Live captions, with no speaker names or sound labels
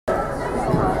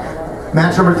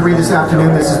Match number 3 this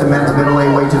afternoon. This is the men's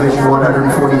middleweight weight division,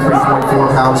 143.4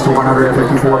 pounds to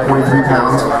 154.3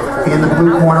 pounds. In the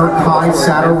blue corner,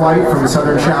 Satterwhite from the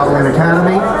Southern Shaolin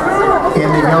Academy.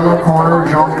 In the yellow corner,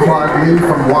 Zhongkua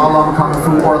from Wallam Kung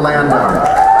Fu Orlando.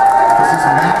 This is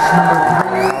match number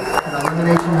 3, an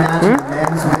elimination match in the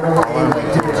men's middleweight weight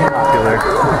division.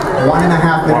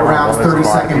 1.5 minute rounds,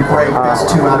 30-second break, best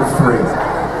 2 out of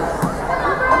 3.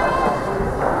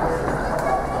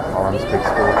 Big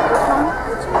school.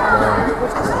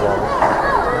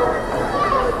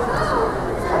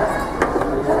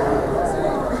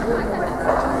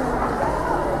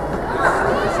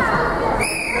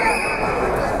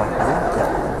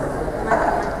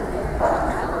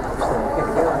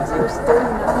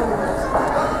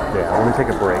 Yeah, when we take a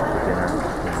break for dinner, and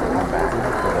come back for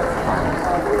the finals.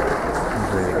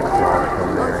 Usually they get drawn from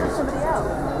there.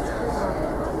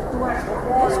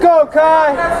 Let's go, Kai!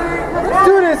 Let's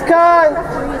do this, Kai!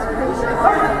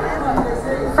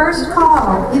 First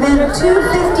call, event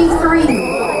 253.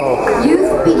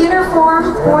 Youth beginner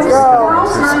form, boys and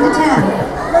girls 9 to 10.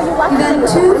 Event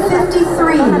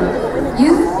 253.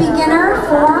 Youth beginner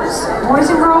forms, boys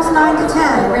and girls 9 to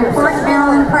 10. Report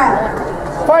Maryland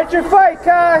Prep. Fight your fight,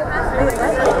 Kai!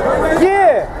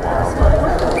 Yeah!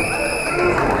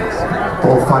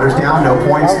 Both fighters down, no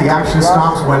points. The action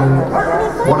stops when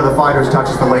one of the fighters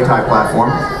touches the Lei Tai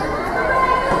platform.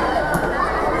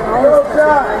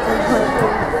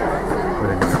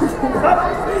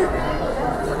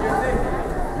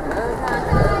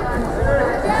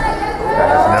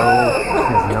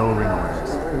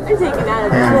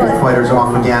 And both fighters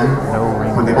off again.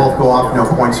 When they both go off, no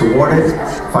points awarded.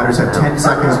 Fighters have 10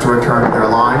 seconds to return to their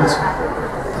lines.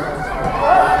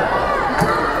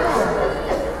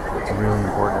 It's really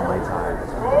important in Lei Tai.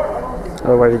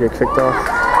 Otherwise you get kicked off.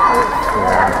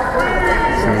 Yeah.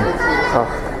 See? Oh.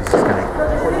 It's just gonna...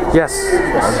 Yes!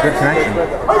 That was a good connection.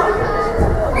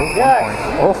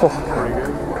 Oh!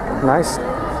 Nice.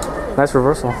 Nice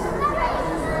reversal.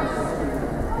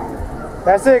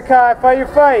 That's it, Kai. Fight your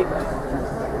fight.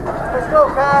 Let's go,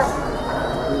 Kai.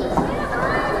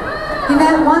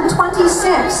 Event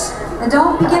 126.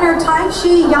 Adult beginner Tai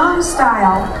Chi Yang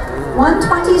style.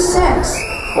 126.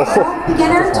 Adult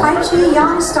beginner Tai Chi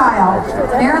Yang style.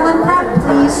 Maryland Prep,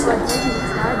 please.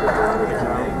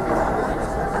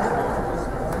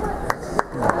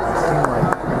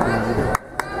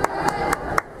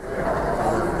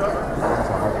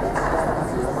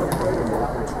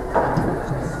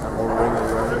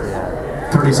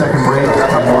 30-second break.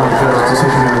 One judge's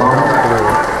decision in alone.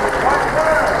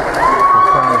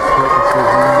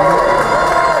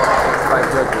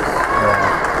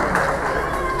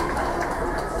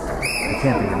 It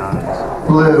can't be unanimous.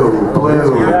 Blue,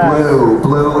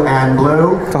 and blue.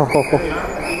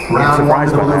 Round 1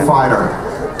 to the blue fighter.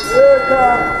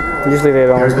 Usually they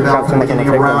don't. There's the bell for the beginning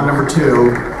of round number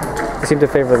 2. They seem to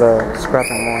favor the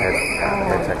scrapping more.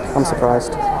 I'm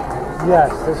surprised.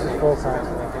 Yes, this is full time.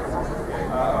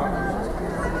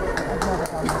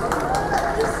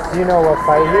 Do you know what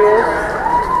fight he is?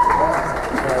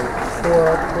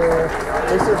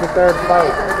 This is the 3rd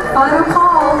fight. Final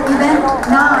call, event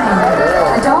 9.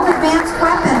 Adult advanced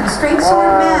weapon, straight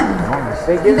sword men.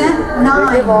 Event 9.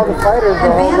 They give all the fighters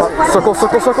Advanced weapon,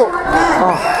 circle. men.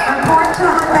 Report to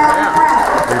Unbound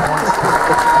Prep.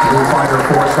 Blue fighter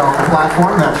forced off the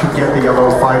platform. That should get the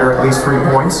yellow fighter at least 3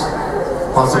 points,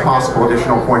 plus a possible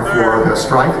additional point for the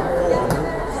strike.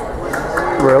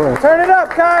 Really? Turn it up,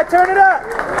 Kai! Turn it up!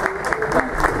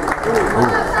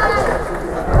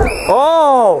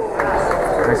 Oh!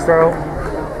 Nice throw.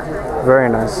 Very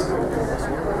nice.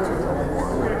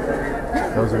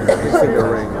 Those are nice.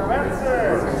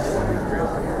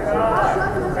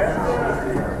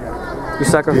 You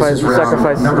sacrifice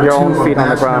your own feet on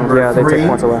the ground. Yeah, they take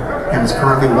points away. And it's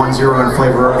currently 1-0 in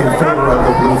favor of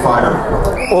the blue fighter.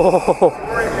 Oh!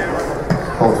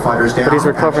 Both fighters down. But he's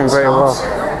recovering very well.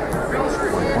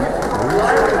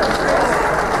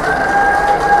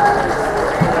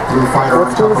 Blue fighter on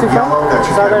top of yellow. That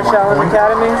should Southern get 1 Shaolin point.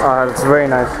 Academy. It's very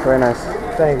nice, very nice.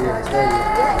 Thank you.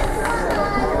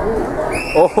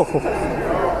 Oh!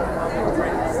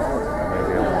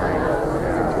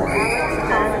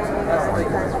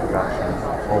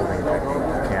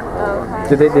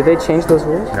 Did they change those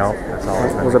rules? No, that's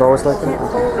always been. Was it always like that?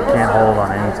 Can't hold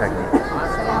on any technique,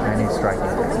 any striking.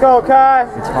 Let's go, Kai!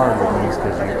 It's hard with these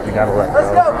because you gotta let go.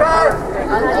 Let's go, Kai!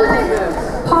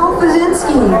 Paul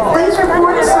Pazinski, please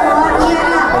report to Salon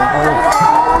ENF.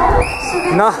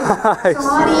 Nice!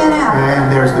 Salon ENF.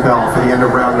 And there's the bell for the end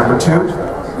of round number 2.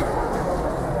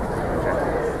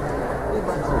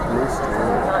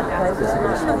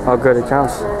 Oh, good, it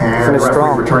counts. And Finished referee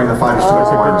strong. returning the fighters to the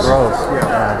corners.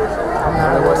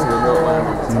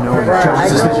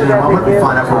 Judges' decision in a moment. We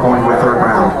find out if we're going with third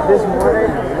round. This morning,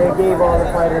 they gave all the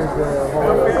fighters the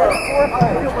whole...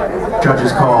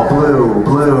 Judges call blue,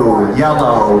 blue,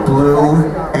 yellow, blue,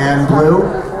 and blue.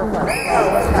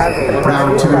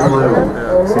 Round 2 blue.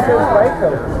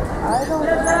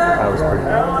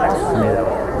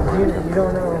 You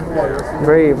don't know.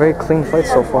 Very, very clean fight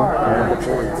so far. I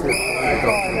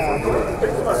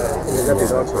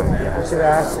should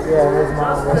ask, his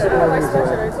mom. What school he's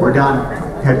in. We're done.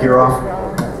 Headgear off.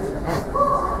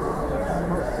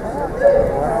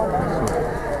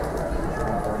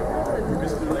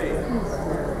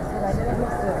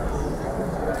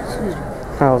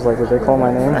 I was like, did they call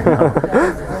my name? Like,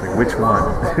 which one?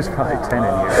 There's probably 10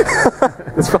 in here.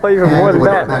 It's probably even more than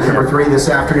that. Match number 3 this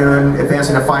afternoon.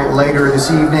 Advancing to fight later this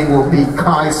evening will be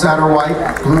Kuo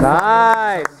Satterwhite. Blue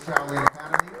Nice. Shaolin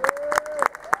Academy.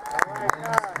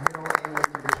 Middle A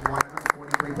weight division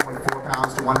 143.4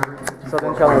 pounds to 154.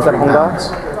 Southern Shaolin, is that Honda?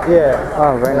 Yeah.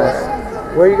 Oh, very nice.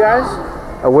 Where are you guys?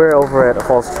 We're over at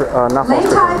Falls, not Lei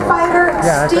Falls Tai fighter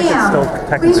Yeah, I think it's still Stam.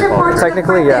 technically Please report to the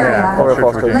Technically, front yeah. area. Over at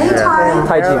Falls Lei Tai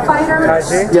Tai Chi. fighter Tai Chi?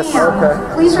 Stam. Yes. Okay.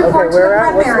 Please report to the where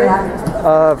at? front What's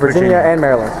area. Virginia and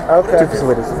Maryland. Okay. 2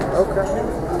 facilities. Okay.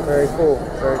 Very cool.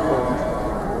 Very cool.